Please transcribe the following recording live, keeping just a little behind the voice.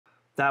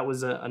that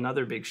was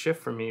another big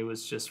shift for me,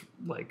 was just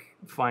like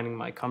finding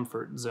my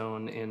comfort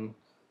zone in,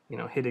 you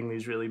know, hitting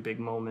these really big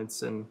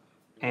moments and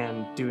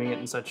doing it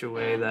in such a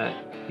way that,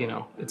 you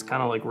know, it's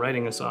kind of like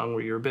writing a song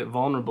where you're a bit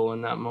vulnerable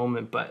in that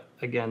moment, but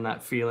again,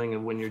 that feeling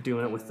of when you're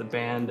doing it with the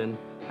band and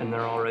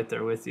they're all right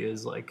there with you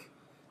is like,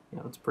 you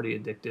know, it's pretty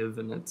addictive,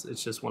 and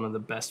it's just one of the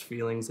best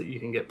feelings that you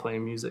can get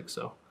playing music.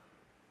 So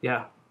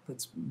yeah,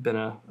 it's been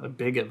a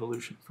big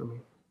evolution for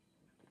me.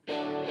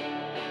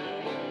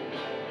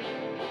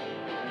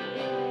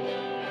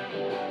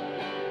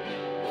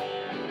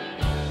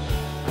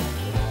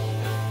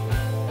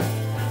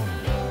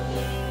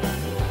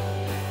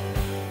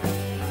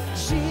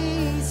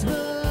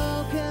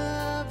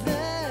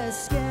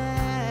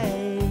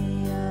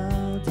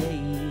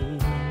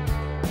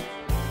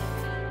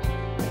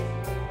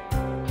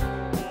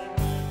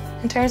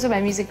 In terms of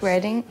my music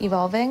writing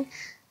evolving,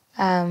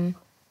 I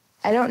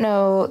don't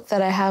know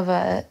that I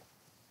have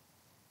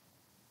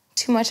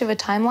too much of a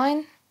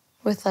timeline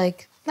with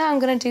like, no, I'm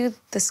gonna do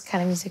this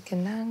kind of music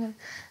and now I'm gonna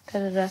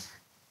da-da-da.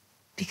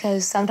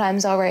 Because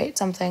sometimes I'll write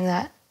something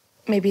that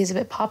maybe is a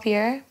bit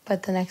poppier,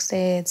 but the next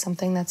day it's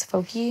something that's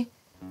folky,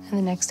 and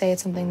the next day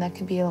it's something that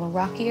could be a little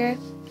rockier,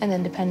 and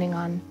then depending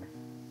on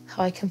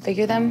how I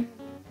configure them,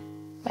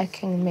 I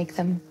can make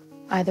them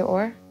either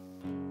or.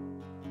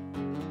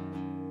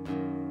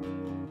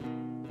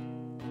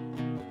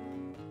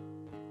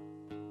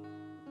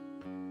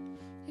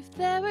 If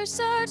there were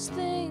such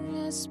thing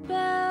as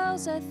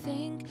spells, I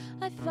think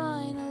I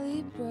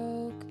finally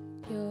broke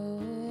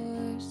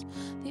yours.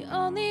 The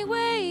only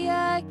way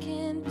I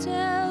can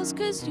tell's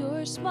 'cause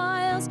your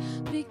smile's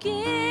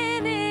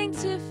beginning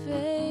to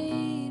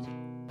fade.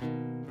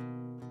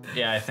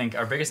 Yeah, I think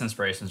our biggest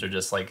inspirations are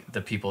just like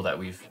the people that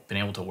we've been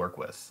able to work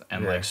with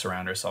and like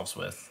surround ourselves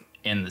with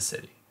in the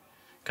city.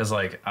 Because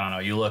like, I don't know,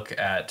 you look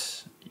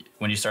at,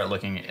 when you start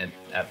looking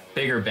at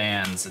bigger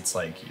bands, it's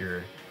like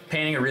you're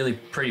painting a really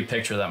pretty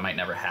picture that might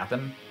never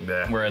happen.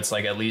 Yeah. Where it's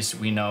like, at least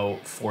we know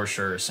for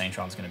sure St.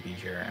 John's gonna be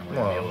here and we're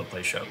gonna be able to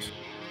play shows.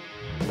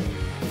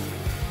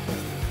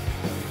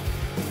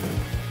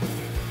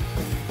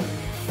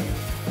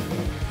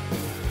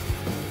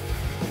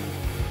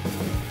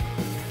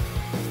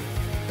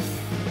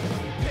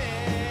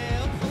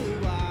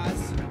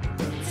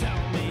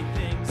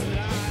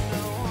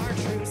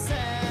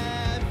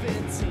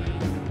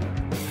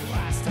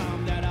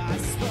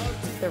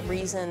 The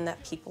reason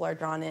that people are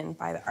drawn in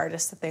by the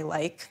artists that they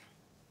like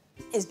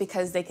is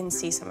because they can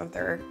see some of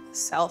their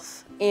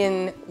self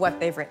in what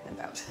they've written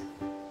about.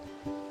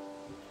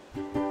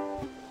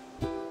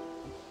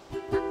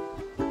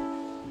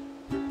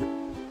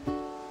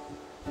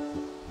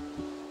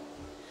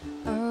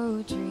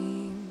 Oh,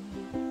 dream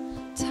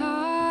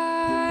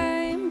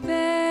time,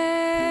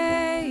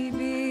 baby,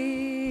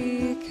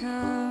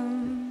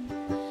 come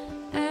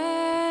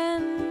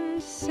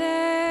and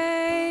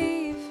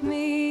save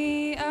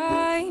me.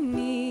 I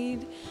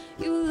need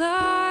you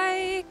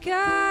like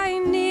I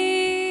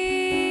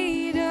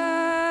need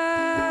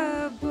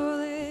a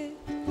bullet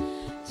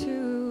to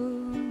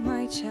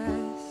my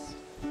chest.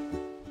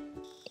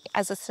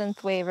 As a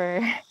synth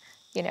waver,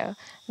 you know,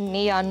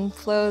 neon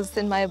flows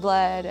in my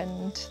blood,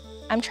 and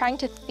I'm trying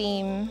to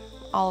theme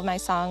all of my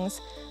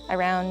songs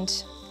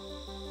around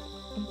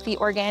the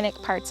organic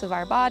parts of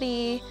our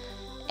body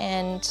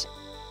and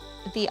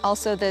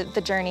also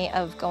the journey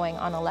of going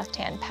on a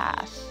left-hand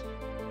path.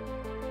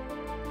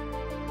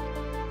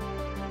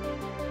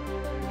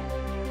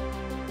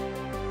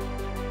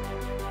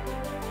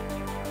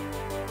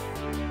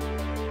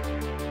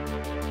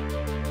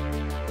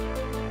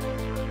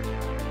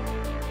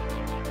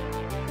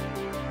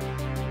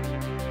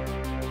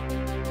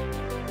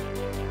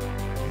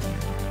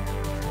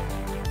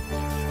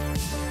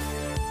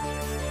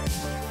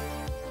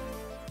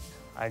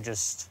 I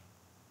just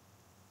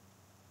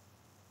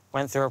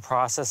went through a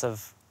process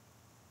of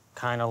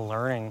kind of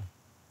learning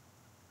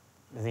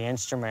the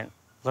instrument,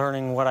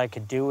 learning what I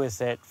could do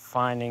with it,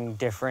 finding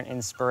different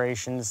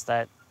inspirations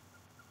that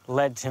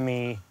led to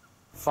me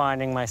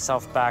finding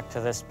myself back to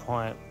this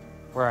point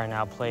where I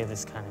now play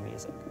this kind of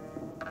music.